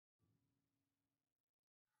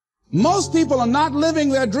Most people are not living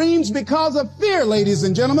their dreams because of fear, ladies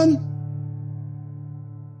and gentlemen.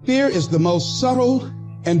 Fear is the most subtle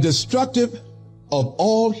and destructive of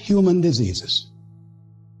all human diseases.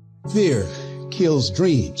 Fear kills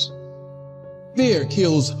dreams. Fear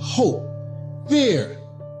kills hope. Fear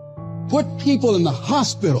put people in the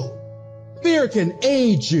hospital. Fear can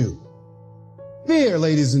age you. Fear,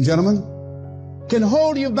 ladies and gentlemen, can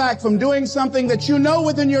hold you back from doing something that you know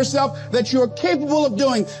within yourself that you're capable of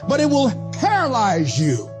doing, but it will paralyze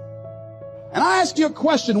you. And I ask you a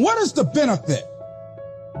question, what is the benefit?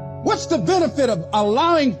 What's the benefit of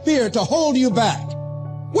allowing fear to hold you back?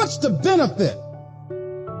 What's the benefit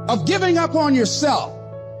of giving up on yourself,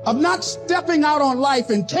 of not stepping out on life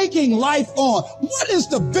and taking life on? What is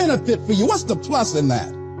the benefit for you? What's the plus in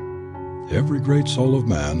that? Every great soul of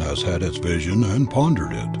man has had its vision and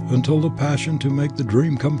pondered it until the passion to make the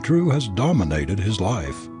dream come true has dominated his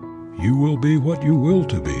life. You will be what you will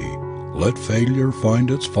to be. Let failure find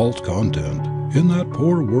its false content in that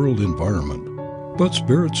poor world environment. But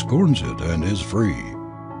spirit scorns it and is free.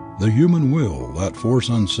 The human will, that force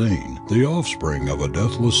unseen, the offspring of a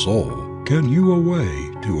deathless soul, can hew a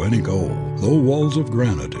way to any goal, though walls of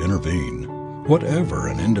granite intervene. Whatever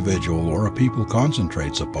an individual or a people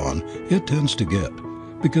concentrates upon, it tends to get,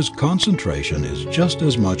 because concentration is just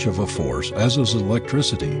as much of a force as is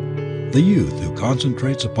electricity. The youth who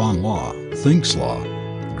concentrates upon law, thinks law,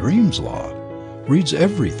 dreams law, reads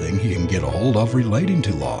everything he can get a hold of relating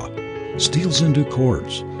to law, steals into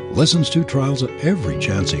courts, listens to trials at every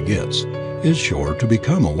chance he gets, is sure to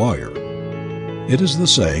become a lawyer. It is the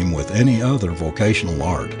same with any other vocational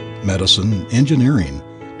art, medicine, engineering,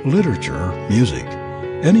 literature, music,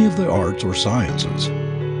 any of the arts or sciences.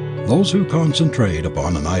 Those who concentrate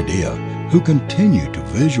upon an idea, who continue to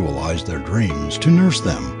visualize their dreams, to nurse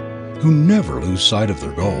them, who never lose sight of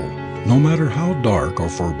their goal, no matter how dark or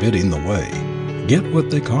forbidding the way, get what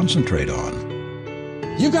they concentrate on.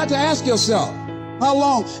 You've got to ask yourself, how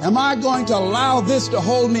long am I going to allow this to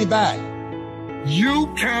hold me back?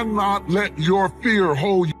 You cannot let your fear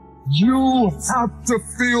hold you. You have to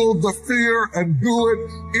feel the fear and do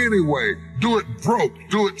it anyway. Do it broke,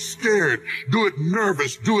 do it scared, do it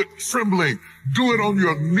nervous, do it trembling, do it on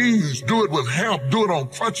your knees, do it with help, do it on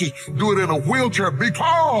crutches, do it in a wheelchair,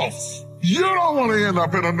 because you don't want to end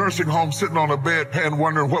up in a nursing home sitting on a bedpan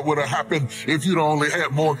wondering what would have happened if you'd only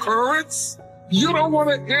had more courage. You don't want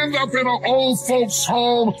to end up in an old folks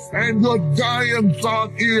home and your dying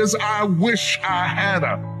thought is, I wish I had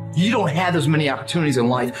a. You don't have as many opportunities in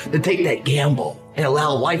life to take that gamble and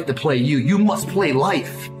allow life to play you. You must play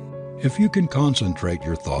life. If you can concentrate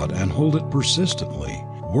your thought and hold it persistently,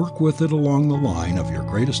 work with it along the line of your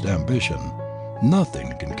greatest ambition,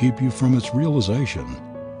 nothing can keep you from its realization.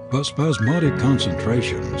 But spasmodic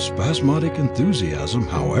concentration, spasmodic enthusiasm,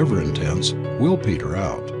 however intense, will peter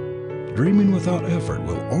out. Dreaming without effort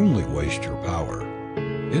will only waste your power.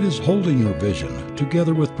 It is holding your vision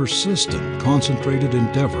together with persistent, concentrated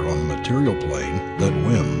endeavor on the material plane that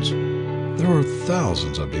wins. There are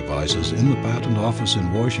thousands of devices in the patent office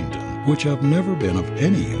in Washington which have never been of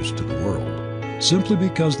any use to the world, simply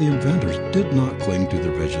because the inventors did not cling to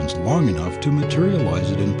their visions long enough to materialize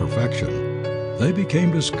it in perfection. They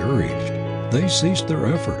became discouraged. They ceased their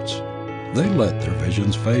efforts. They let their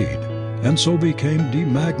visions fade, and so became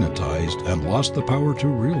demagnetized and lost the power to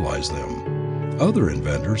realize them. Other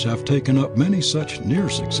inventors have taken up many such near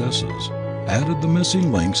successes, added the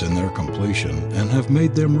missing links in their completion, and have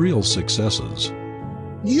made them real successes.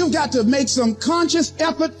 You've got to make some conscious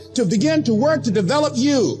effort to begin to work to develop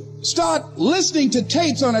you. Start listening to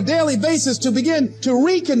tapes on a daily basis to begin to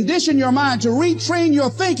recondition your mind, to retrain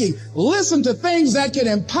your thinking. Listen to things that can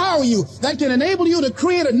empower you, that can enable you to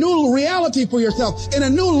create a new reality for yourself and a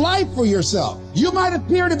new life for yourself. You might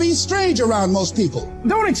appear to be strange around most people.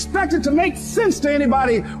 Don't expect it to make sense to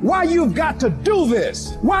anybody why you've got to do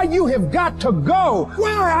this, why you have got to go.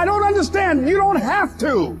 Why? I don't understand. You don't have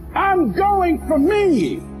to. I'm going for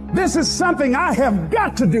me. This is something I have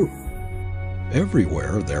got to do.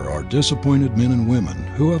 Everywhere there are disappointed men and women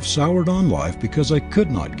who have soured on life because they could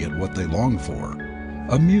not get what they longed for,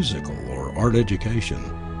 a musical or art education,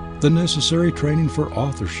 the necessary training for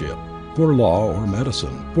authorship, for law or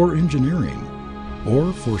medicine, for engineering,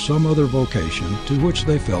 or for some other vocation to which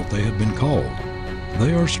they felt they had been called.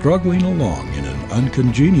 They are struggling along in an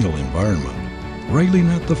uncongenial environment, railing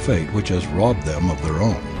at the fate which has robbed them of their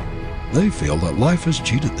own. They feel that life has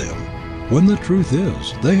cheated them, when the truth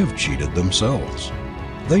is they have cheated themselves.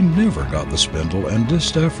 They never got the spindle and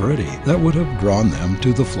distaff ready that would have drawn them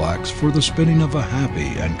to the flax for the spinning of a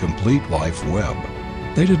happy and complete life web.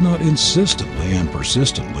 They did not insistently and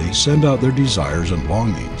persistently send out their desires and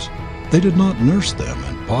longings. They did not nurse them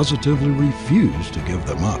and positively refused to give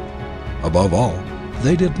them up. Above all,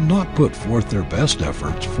 they did not put forth their best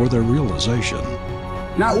efforts for their realization.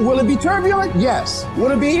 Now, will it be turbulent? Yes.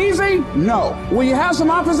 Will it be easy? No. Will you have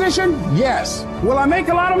some opposition? Yes. Will I make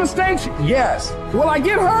a lot of mistakes? Yes. Will I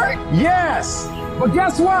get hurt? Yes. But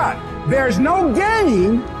guess what? There's no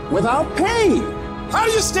gain without pain. How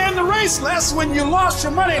do you stand the race, Les, when you lost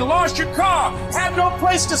your money, lost your car, had no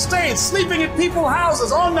place to stay, sleeping in people's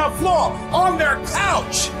houses, on their floor, on their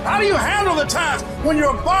couch? How do you handle the times when you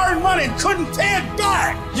were borrowing money and couldn't pay it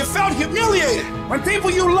back? You felt humiliated when people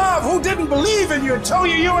you love who didn't believe in you told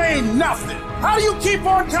you you ain't nothing. How do you keep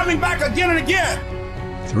on coming back again and again?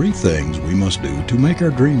 3 things we must do to make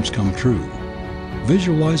our dreams come true.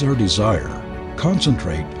 Visualize our desire.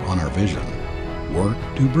 Concentrate on our vision. Work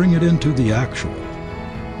to bring it into the actual.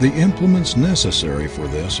 The implements necessary for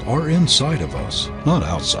this are inside of us, not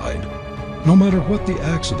outside. No matter what the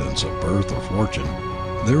accidents of birth or fortune,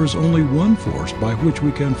 there is only one force by which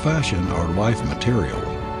we can fashion our life material: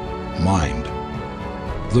 mind.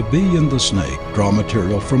 The bee and the snake draw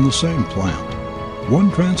material from the same plant.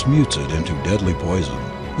 One transmutes it into deadly poison,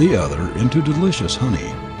 the other into delicious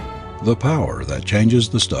honey. The power that changes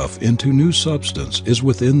the stuff into new substance is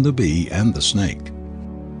within the bee and the snake.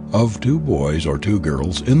 Of 2 boys or 2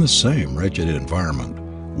 girls in the same wretched environment,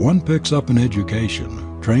 one picks up an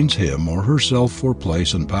education, trains him or herself for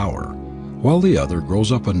place and power, while the other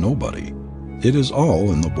grows up a nobody. It is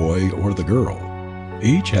all in the boy or the girl.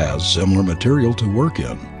 Each has similar material to work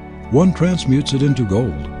in. One transmutes it into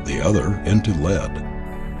gold, the other into lead.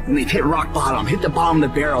 And they've hit rock bottom, hit the bottom of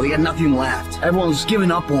the barrel. They got nothing left. Everyone's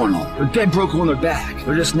given up on them. They're dead broke on their back.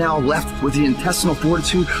 They're just now left with the intestinal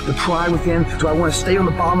fortitude, the pride within. Do I want to stay on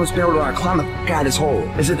the bottom of this barrel or do I climb the out of this hole?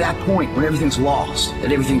 It's at that point when everything's lost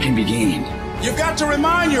that everything can be gained. You've got to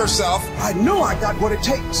remind yourself, I know I got what it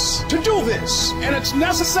takes to do this. And it's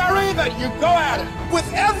necessary that you go at it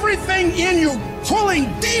with everything in you, pulling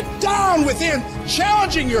deep down within,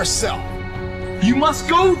 challenging yourself. You must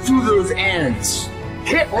go through those ends.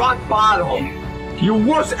 Hit rock bottom. Your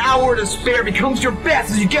worst hour of despair becomes your best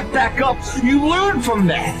as you get back up. You learn from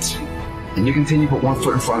that. And you continue to put one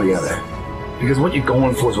foot in front of the other. Because what you're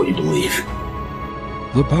going for is what you believe.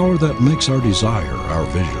 The power that makes our desire our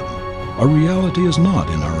vision. Our reality is not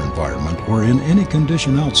in our environment or in any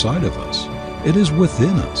condition outside of us. It is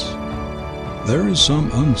within us. There is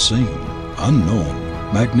some unseen,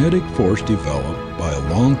 unknown, magnetic force developed by a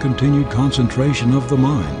long continued concentration of the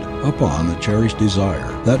mind upon a cherished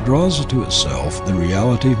desire that draws to itself the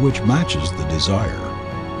reality which matches the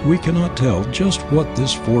desire. We cannot tell just what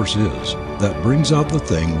this force is that brings out the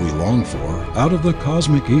thing we long for out of the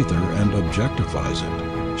cosmic ether and objectifies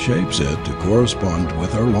it, shapes it to correspond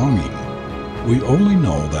with our longing. We only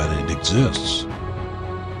know that it exists,